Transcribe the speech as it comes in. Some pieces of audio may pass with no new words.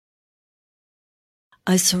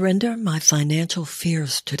I surrender my financial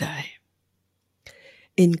fears today.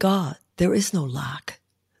 In God, there is no lack.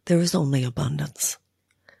 There is only abundance.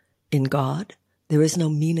 In God, there is no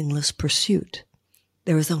meaningless pursuit.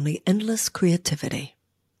 There is only endless creativity.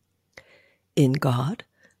 In God,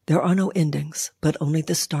 there are no endings, but only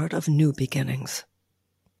the start of new beginnings.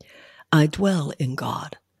 I dwell in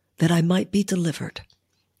God, that I might be delivered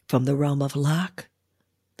from the realm of lack,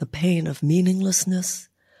 the pain of meaninglessness,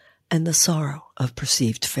 and the sorrow of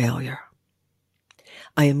perceived failure.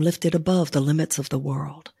 I am lifted above the limits of the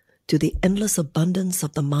world to the endless abundance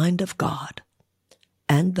of the mind of God,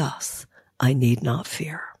 and thus I need not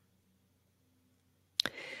fear.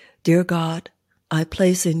 Dear God, I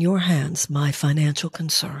place in your hands my financial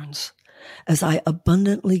concerns. As I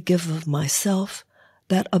abundantly give of myself,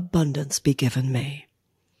 that abundance be given me.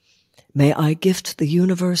 May I gift the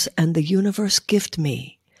universe and the universe gift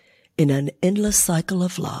me in an endless cycle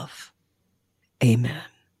of love. Amen.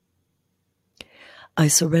 I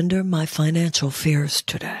surrender my financial fears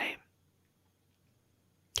today.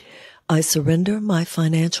 I surrender my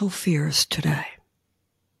financial fears today.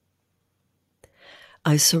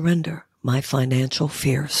 I surrender my financial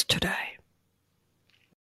fears today.